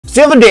So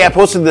the other day I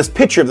posted this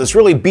picture of this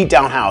really beat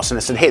down house and I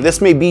said, hey,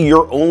 this may be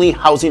your only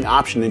housing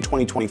option in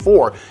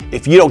 2024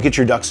 if you don't get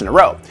your ducks in a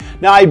row.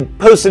 Now I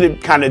posted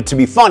it kind of to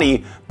be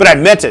funny, but I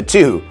meant it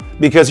too,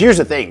 because here's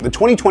the thing, the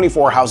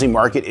 2024 housing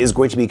market is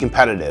going to be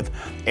competitive.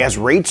 As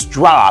rates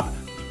drop,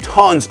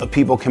 tons of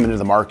people come into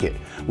the market,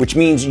 which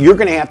means you're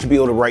going to have to be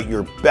able to write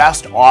your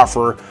best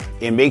offer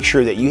and make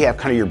sure that you have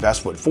kind of your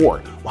best foot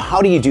forward. Well,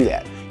 how do you do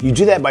that? You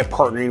do that by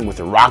partnering with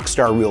a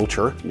rockstar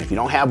realtor, and if you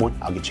don't have one,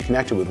 I'll get you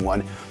connected with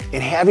one,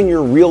 and having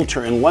your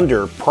realtor and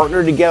lender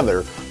partner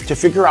together to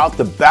figure out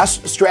the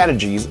best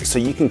strategies so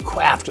you can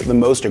craft the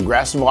most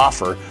aggressive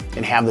offer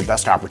and have the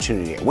best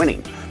opportunity at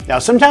winning. Now,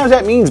 sometimes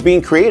that means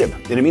being creative,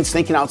 and it means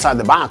thinking outside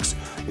the box,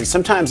 and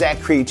sometimes that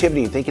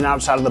creativity and thinking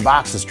outside of the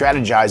box and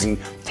strategizing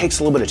takes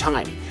a little bit of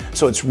time.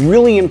 So it's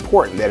really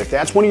important that if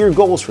that's one of your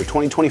goals for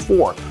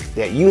 2024,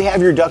 that you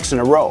have your ducks in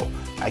a row.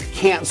 I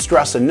can't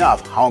stress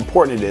enough how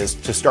important it is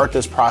to start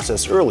this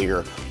process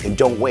earlier and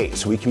don't wait,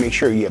 so we can make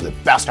sure you have the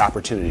best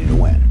opportunity to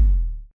win.